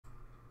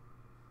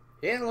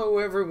Hello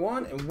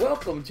everyone, and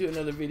welcome to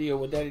another video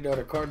with Daddy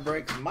Daughter Card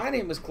Breaks. My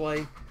name is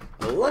Clay.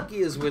 Lucky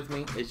is with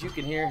me. As you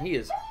can hear, he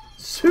is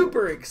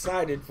super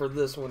excited for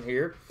this one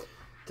here.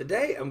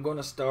 Today I'm going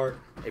to start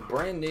a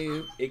brand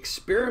new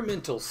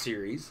experimental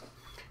series,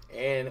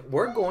 and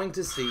we're going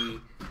to see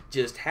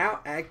just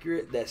how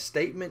accurate that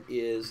statement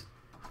is.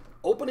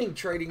 Opening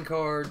trading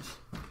cards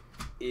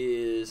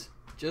is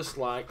just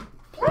like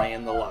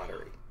playing the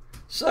lottery.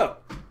 So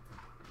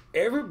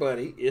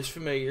everybody is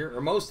familiar,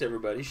 or most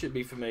everybody should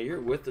be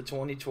familiar with the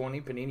 2020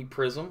 Panini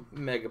Prizm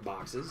Mega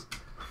Boxes.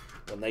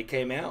 When they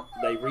came out,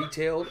 they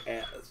retailed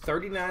at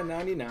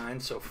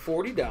 $39.99, so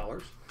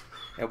 $40.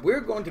 And we're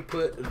going to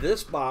put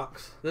this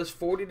box, this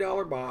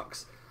 $40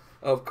 box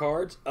of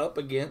cards up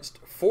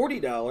against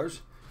 $40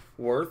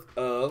 worth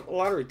of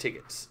lottery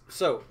tickets.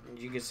 So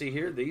you can see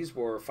here, these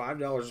were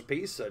 $5 a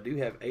piece. So I do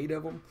have 8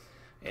 of them,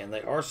 and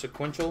they are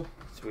sequential.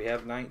 So we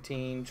have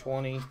 19,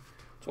 20,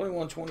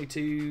 21,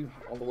 22,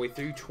 all the way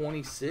through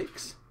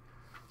 26.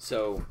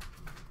 So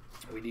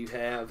we do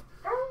have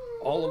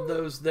all of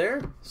those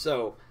there.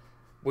 So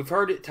we've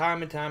heard it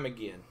time and time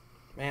again.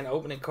 Man,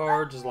 opening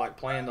cards is like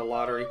playing the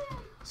lottery.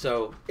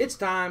 So it's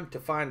time to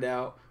find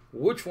out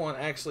which one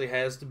actually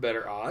has the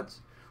better odds.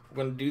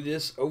 We're going to do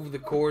this over the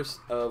course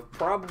of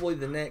probably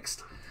the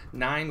next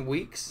 9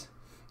 weeks.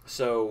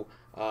 So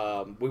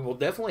we will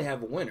definitely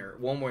have a winner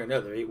one way or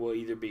another. It will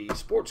either be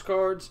sports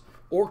cards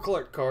or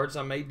collect cards.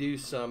 I may do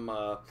some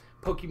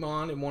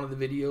Pokemon in one of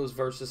the videos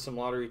versus some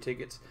lottery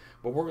tickets.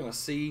 But we're going to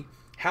see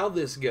how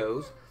this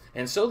goes.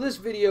 And so this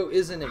video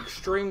isn't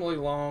extremely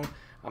long.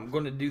 I'm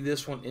going to do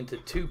this one into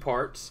 2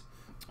 parts.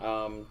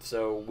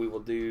 So we will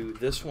do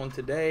this one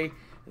today, and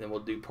then we'll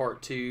do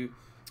part 2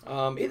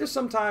 either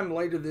sometime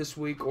later this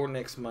week or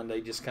next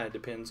Monday. Just kind of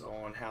depends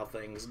on how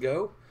things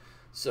go.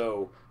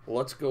 So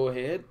let's go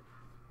ahead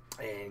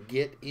and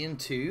get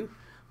into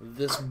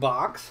this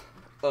box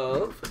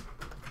of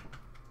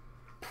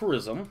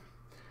Prizm.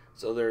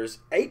 So there's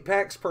 8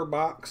 packs per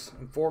box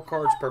and 4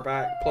 cards per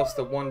pack, plus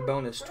the 1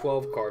 bonus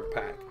 12 card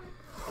pack.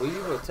 We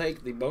will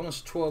take the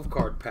bonus 12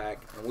 card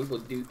pack, and we will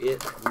do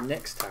it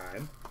next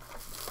time.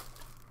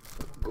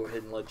 Go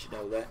ahead and let you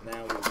know that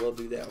now. We will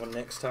do that one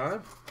next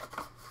time.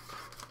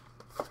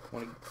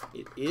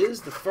 It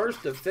is the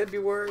 1st of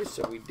February,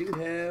 so we do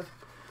have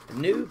a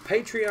new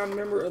Patreon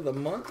member of the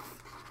month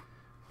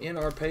in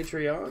our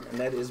Patreon, and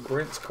that is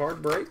Brent's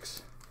Card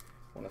Breaks.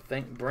 I want to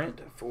thank Brent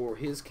for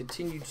his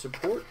continued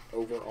support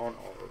over on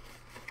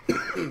our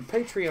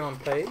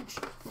Patreon page.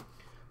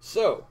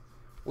 So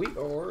we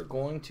are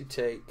going to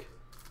take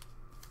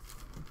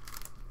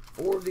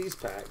 4 of these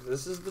packs.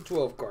 This is the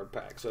 12 card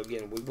pack. So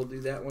again, we will do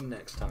that one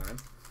next time.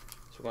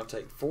 So we're going to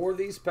take 4 of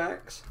these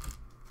packs.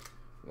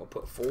 We'll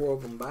put 4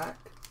 of them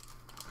back.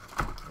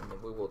 And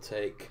then we will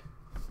take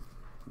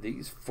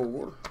these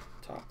 4,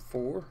 top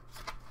 4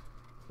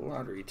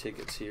 lottery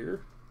tickets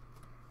here.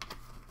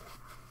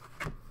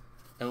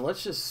 And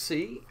let's just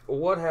see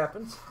what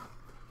happens.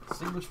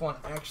 See which one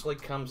actually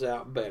comes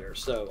out better.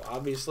 So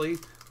obviously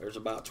there's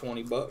about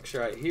 20 bucks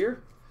right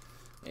here,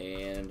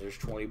 and there's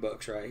 20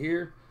 bucks right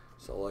here.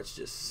 So let's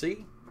just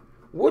see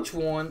which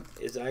one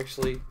is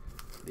actually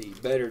the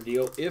better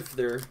deal, if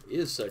there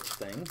is such a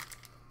thing.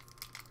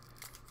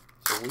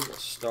 So we will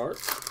start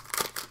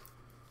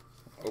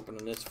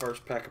opening this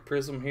first pack of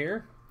Prizm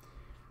here.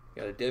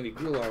 Got a Debbie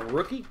Goulart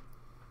rookie,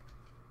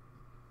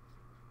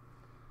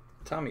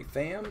 Tommy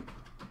Pham,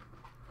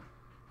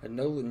 a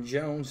Nolan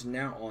Jones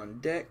now on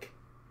deck,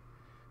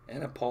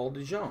 and a Paul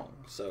DeJong.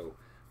 So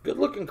good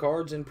looking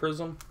cards in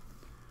Prizm.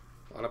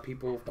 A lot of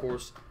people, of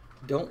course,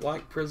 don't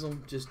like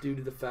Prizm just due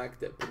to the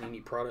fact that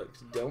Panini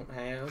products don't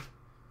have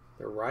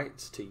the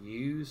rights to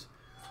use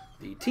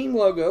the team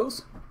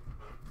logos.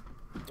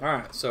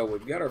 Alright, so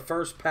we've got our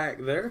first pack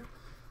there.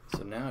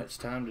 So now it's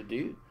time to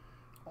do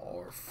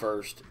our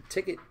first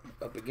ticket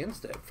up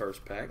against that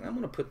first pack. And I'm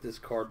going to put this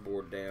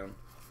cardboard down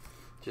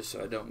just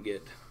so I don't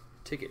get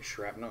ticket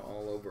shrapnel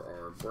all over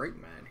our break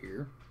mat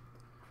here.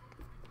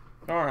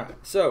 Alright,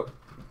 so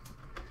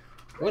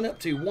went up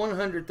to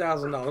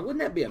 $100,000. Wouldn't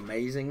that be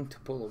amazing to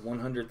pull a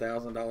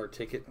 $100,000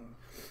 ticket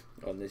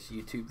on this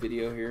YouTube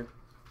video here?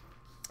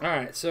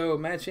 Alright, so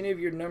match any of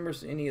your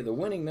numbers to any of the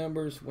winning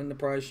numbers. Win the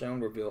prize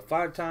shown. Reveal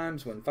 5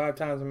 times. Win 5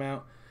 times the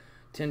amount.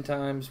 10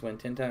 times. Win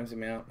 10 times the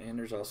amount. And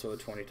there's also a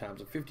 20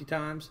 times and 50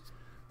 times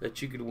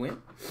that you could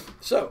win.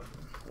 So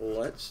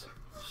let's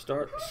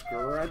start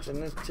scratching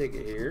this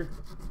ticket here.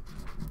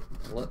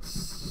 Let's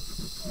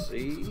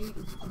see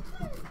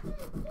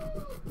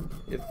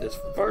if this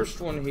first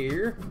one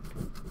here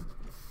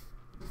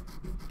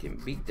can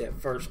beat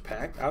that first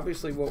pack.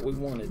 Obviously what we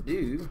want to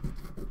do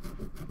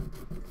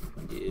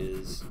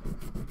is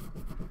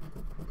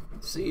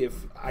see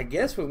if, I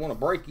guess we want to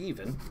break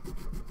even.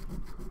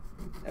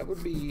 That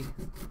would be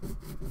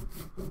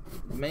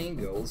the main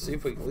goal. Let's see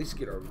if we can at least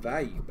get our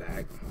value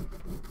back.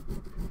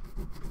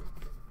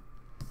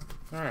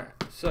 Alright,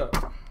 so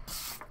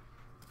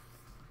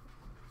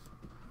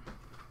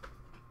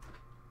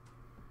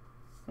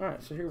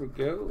alright, so here we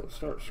go. Let's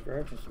start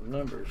scratching some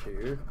numbers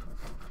here.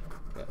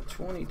 Got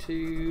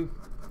 22,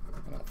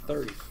 and a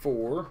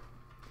 34.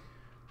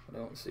 I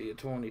don't see a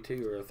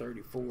 22 or a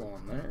 34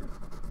 on there.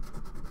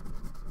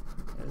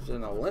 There's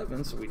an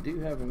 11, so we do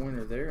have a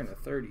winner there, and a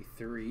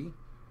 33.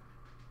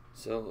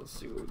 So let's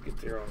see what we get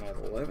there on that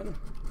 11.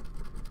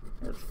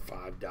 There's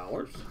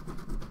 $5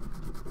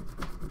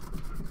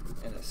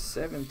 and a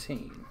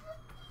 17.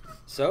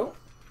 So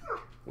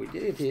we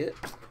did hit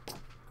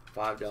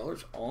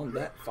 $5 on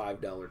that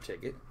 $5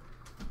 ticket.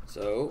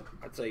 So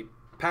I'd say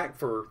pack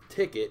for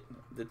ticket,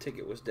 the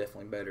ticket was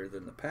definitely better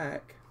than the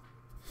pack.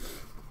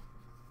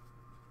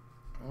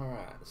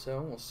 Alright,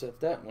 so we'll set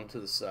that one to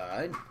the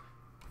side.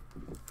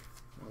 And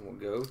we'll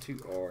go to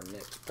our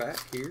next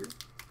pack here.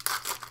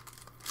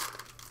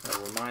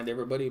 I'll remind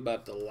everybody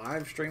about the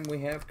live stream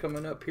we have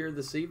coming up here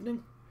this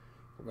evening.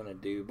 We're going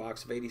to do a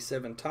box of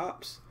 87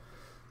 tops,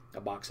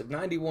 a box of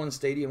 91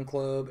 Stadium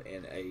Club,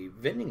 and a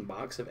vending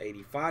box of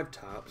 85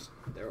 tops.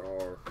 There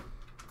are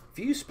a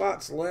few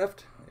spots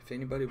left if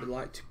anybody would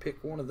like to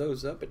pick one of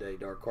those up at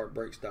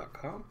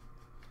daddydaughtercardbreaks.com.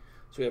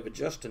 So we have a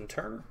Justin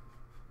Turner,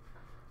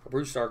 a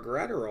Bruce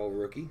Gratterall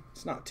rookie.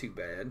 It's not too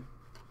bad.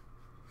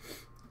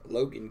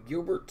 Logan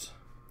Gilbert,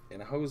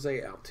 and a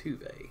Jose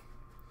Altuve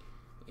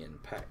in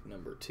pack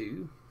number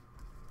 2.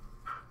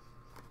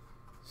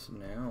 So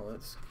now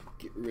let's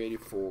get ready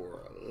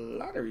for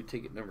lottery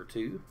ticket number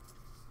 2.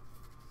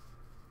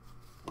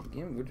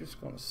 Again, we're just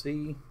going to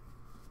see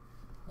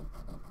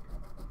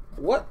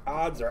what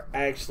odds are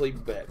actually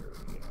better.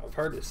 You know, I've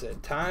heard it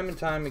said time and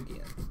time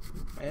again,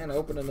 man,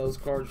 opening those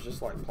cards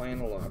just like playing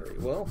the lottery.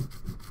 Well,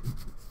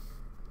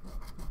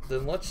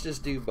 then let's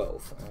just do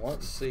both, and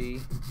let's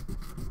see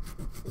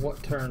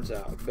what turns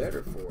out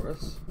better for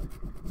us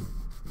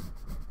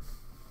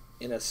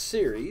in a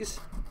series.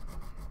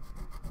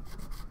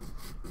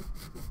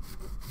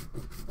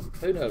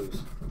 Who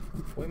knows?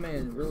 We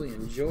may really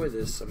enjoy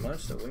this so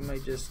much that we may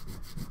just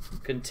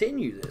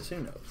continue this. Who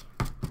knows?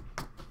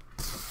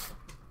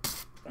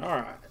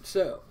 Alright,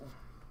 so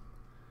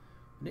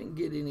we didn't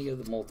get any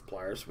of the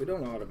multipliers, so we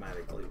don't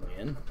automatically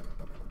win.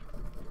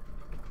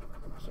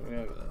 So we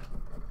have a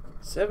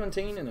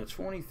 17 and a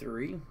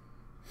 23.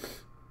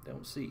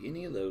 Don't see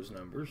any of those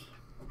numbers.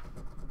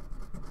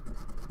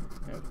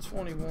 We have a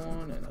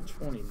 21 and a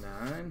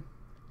 29.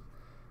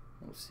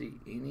 Don't see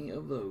any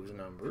of those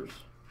numbers.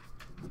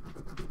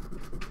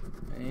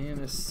 And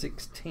a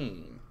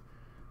 16.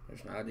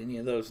 There's not any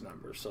of those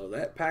numbers. So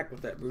that pack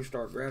with that Bruce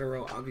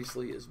Gratterall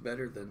obviously is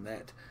better than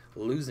that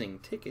losing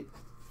ticket.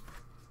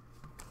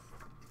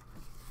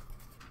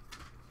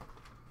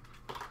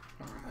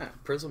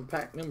 Alright, Prizm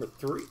pack number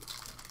 3.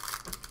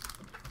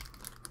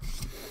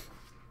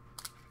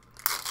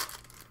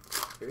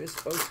 There is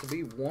supposed to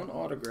be one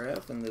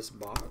autograph in this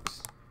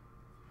box.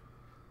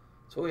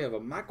 So we have a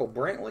Michael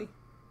Brantley,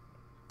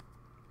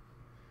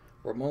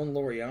 Ramon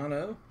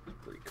Laureano,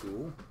 pretty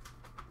cool,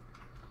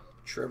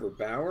 Trevor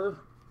Bauer,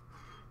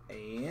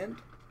 and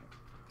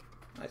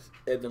nice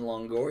Evan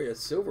Longoria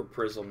silver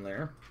Prizm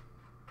there.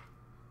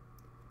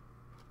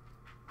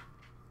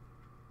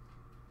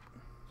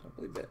 So I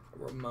believe that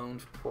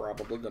Ramon's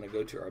probably going to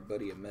go to our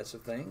buddy A Mess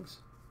of Things.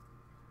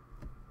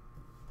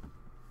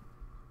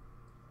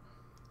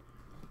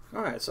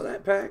 Alright, so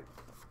that pack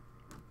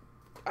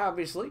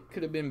obviously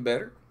could have been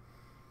better.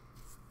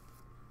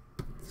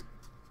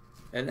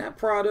 And that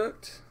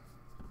product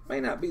may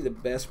not be the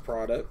best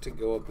product to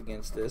go up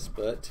against this,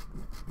 but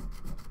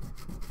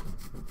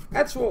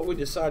that's what we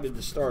decided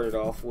to start it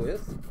off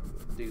with.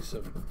 Do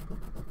some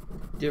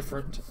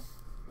different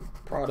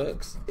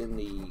products in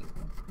the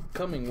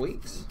coming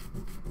weeks.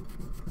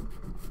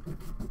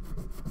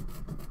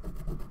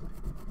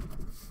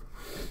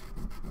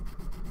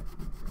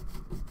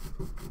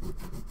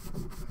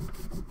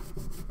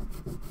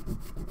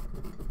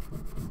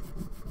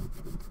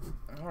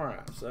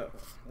 Alright, so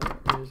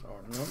there is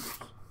our numbers.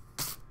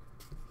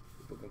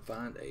 If we can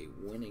find a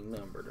winning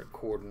number to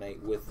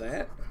coordinate with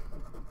that.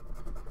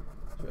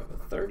 So we have a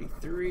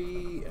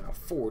 33 and a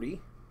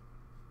 40.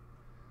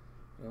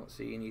 I don't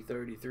see any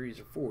 33s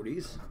or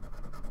 40s.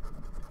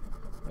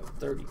 A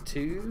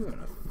 32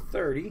 and a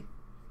 30.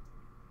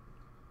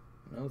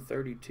 No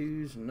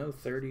 32s, no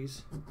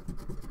 30s.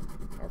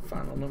 Our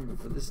final number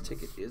for this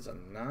ticket is a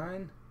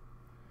 9.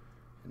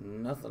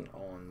 Nothing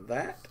on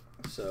that.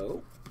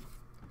 So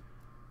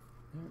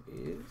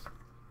there is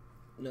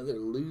another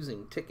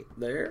losing ticket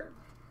there.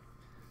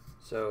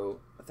 So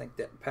I think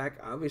that pack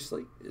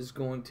obviously is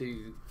going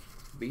to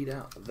beat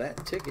out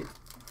that ticket.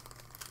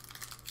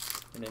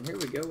 And then here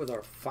we go with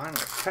our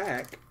final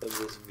pack of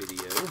this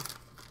video.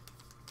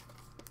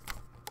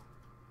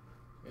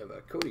 We have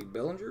a Cody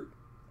Bellinger,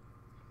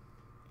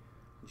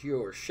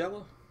 Gio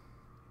Urshela.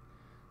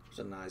 There's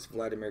a nice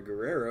Vladimir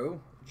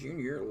Guerrero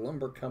Jr.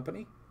 Lumber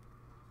Company.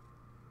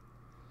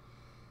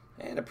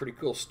 And a pretty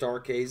cool star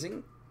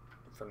casing,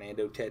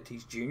 Fernando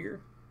Tatis Jr.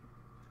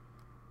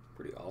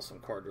 Pretty awesome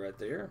card right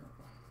there.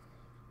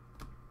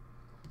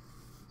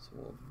 So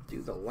we'll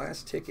do the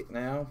last ticket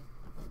now.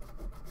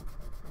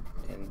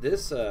 And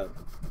this, the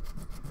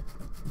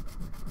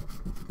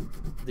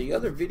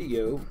other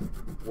video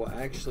will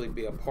actually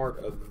be a part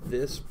of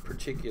this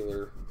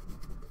particular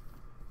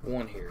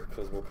one here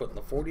because we're putting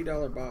the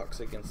 $40 box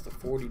against the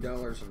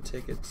 $40 in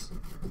tickets.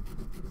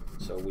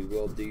 So we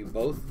will do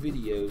both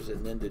videos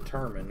and then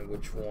determine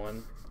which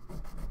one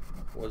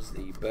was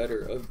the better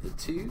of the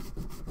two,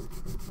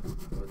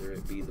 whether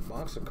it be the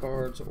box of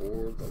cards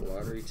or the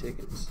lottery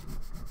tickets.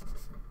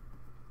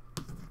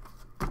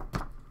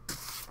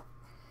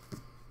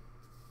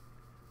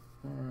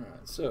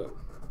 Alright, so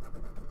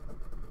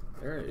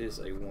there is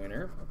a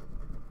winner.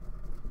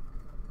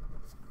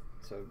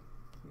 So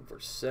for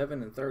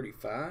 7 and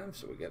 35,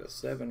 so we got a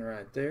 7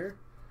 right there.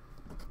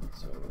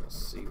 So we'll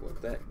see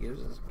what that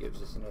gives us.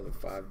 Gives us another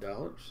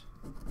 $5.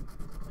 And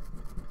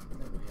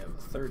then we have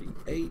a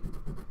 38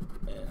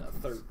 and a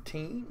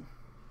 13.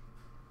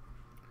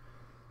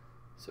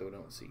 So we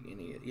don't see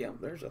any. Yeah,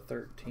 there's a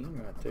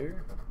 13 right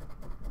there.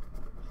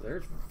 So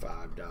there's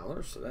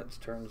 $5. So that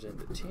turns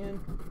into 10.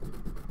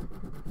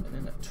 And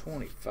then a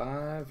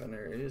 25, and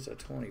there is a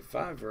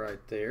 25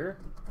 right there.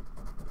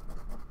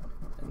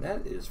 And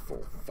that is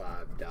for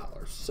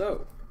 $5.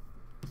 So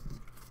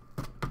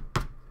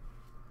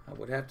I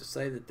would have to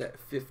say that that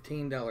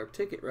 $15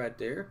 ticket right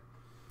there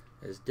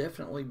is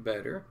definitely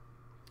better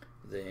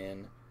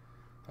than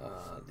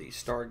the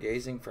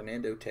Stargazing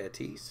Fernando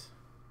Tatis,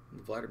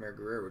 Vladimir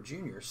Guerrero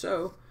Jr.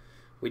 So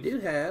we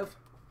did have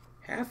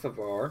half of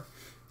our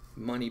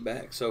money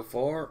back so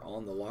far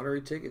on the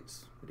lottery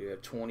tickets. We do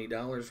have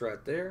 $20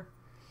 right there.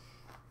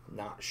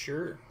 Not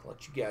sure.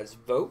 Let you guys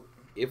vote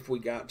if we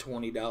got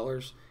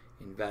 $20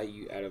 in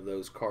value out of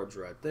those cards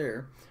right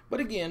there. But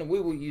again, we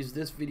will use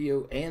this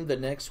video and the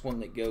next one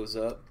that goes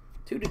up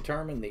to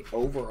determine the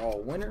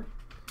overall winner.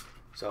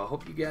 So I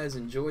hope you guys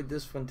enjoyed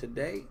this one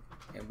today,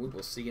 and we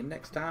will see you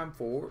next time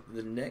for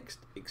the next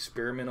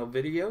experimental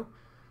video,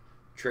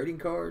 trading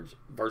cards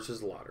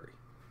versus lottery.